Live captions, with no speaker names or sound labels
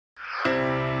It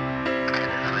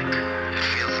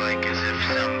feels like as if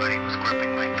somebody was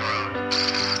gripping my throat.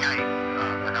 They're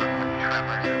not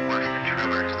tremors, they're worse than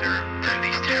tremors. They're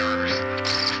these terrors.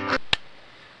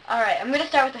 Alright, I'm going to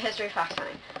start with the history of fox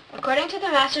hunting. According to the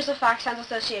Masters of Foxhounds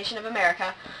Association of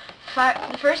America,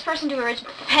 the first person to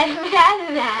originally...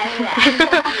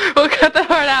 We'll cut that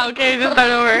part out, okay? Just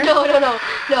start over.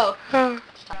 No.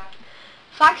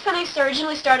 Fox hunting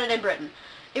originally started in Britain.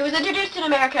 It was introduced in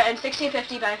America in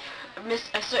 1650 by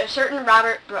a certain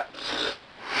Robert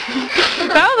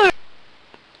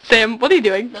Sam, what are you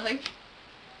doing? Nothing.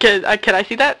 Can I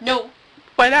see that? No.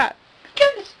 Why not?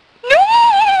 Because... No!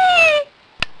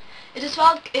 It is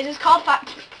called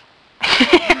fox...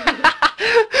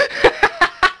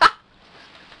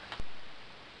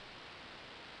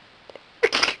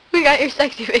 We got your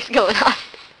sexy face going on.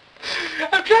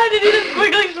 I'm trying to do this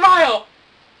squiggly smile.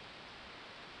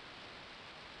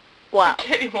 Wow. I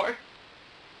can't anymore.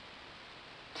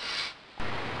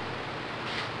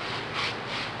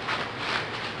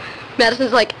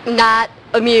 Madison's like, not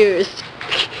amused.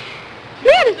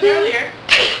 Madison! Earlier.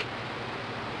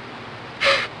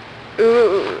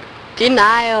 Ooh,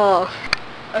 denial.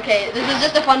 Okay, this is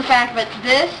just a fun fact, but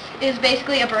this is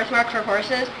basically a birthmark for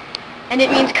horses, and it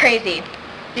means crazy.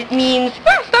 It means...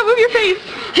 Stop moving your face!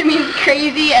 It means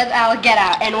crazy as I'll get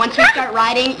out, and once we start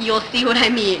riding, you'll see what I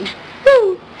mean.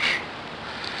 Woo!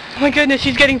 Oh my goodness,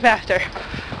 she's getting faster.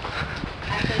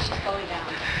 Actually, she's slowing down.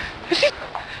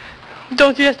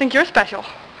 Don't you just think you're special?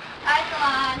 Hi,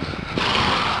 Salon.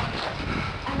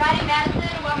 I'm riding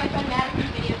Madison while my friend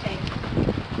Madison's videotapes.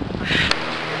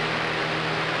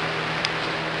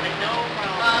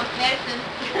 Madison.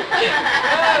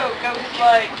 Oh, goes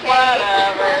like,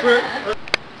 whatever.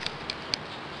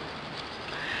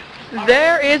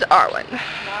 There is Arwen.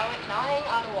 Gnawing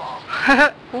on the wall.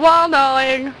 Wall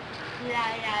gnawing.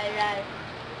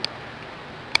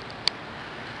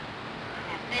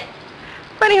 That's it.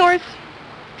 Pretty horse.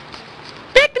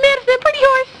 Back to Madison, pretty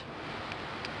horse.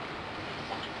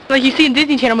 Like you see in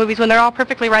Disney Channel movies when they're all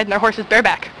perfectly riding their horses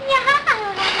bareback. Yeah.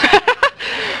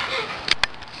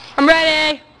 I'm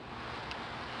ready.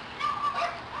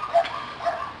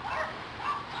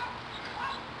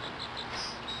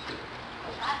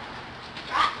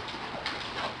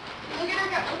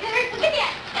 Look at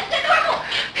that. That's normal.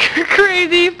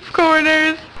 Crazy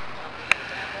corners.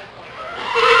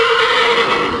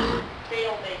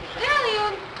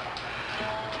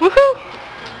 Woohoo!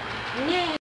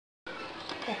 Yeah.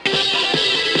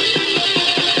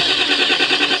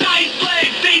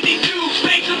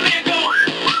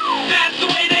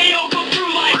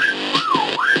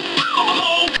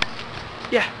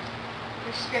 Yeah.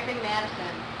 You're stripping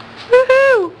Madison.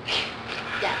 Woohoo!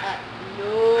 Yeah,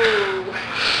 no.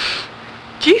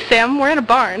 Gee, Sam, we're in a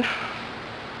barn.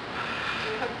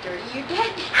 How dirty you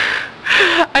get.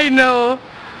 I know.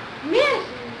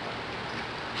 Madison.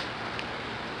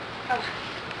 Oh.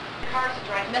 Car's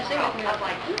driving messing with me. I'm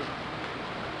like,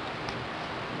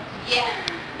 yeah.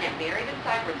 Get married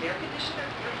inside where air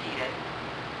conditioners are heated.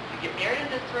 You get married in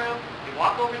this room, you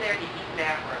walk over there and you eat in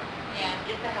that room. Yeah.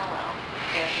 Get the hell out.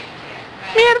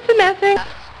 Madison messing.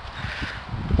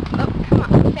 Oh, come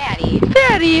on, fatty.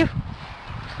 Fatty.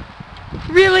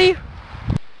 Really?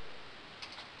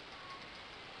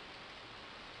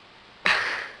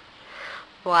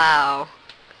 Wow.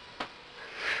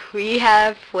 We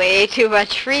have way too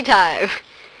much free time.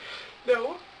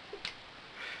 No.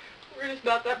 We're just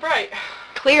not that bright.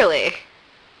 Clearly.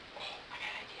 Oh, I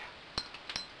got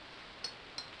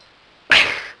an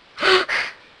idea.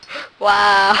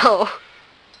 Wow.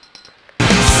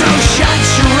 So shut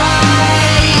your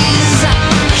eyes,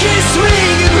 kiss me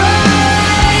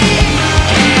goodbye,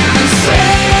 and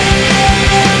say,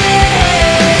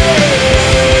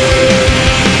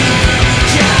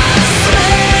 just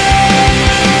say,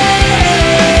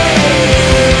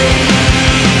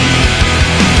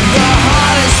 the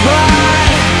hardest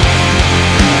part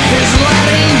is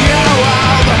letting go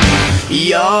of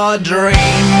your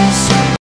dreams.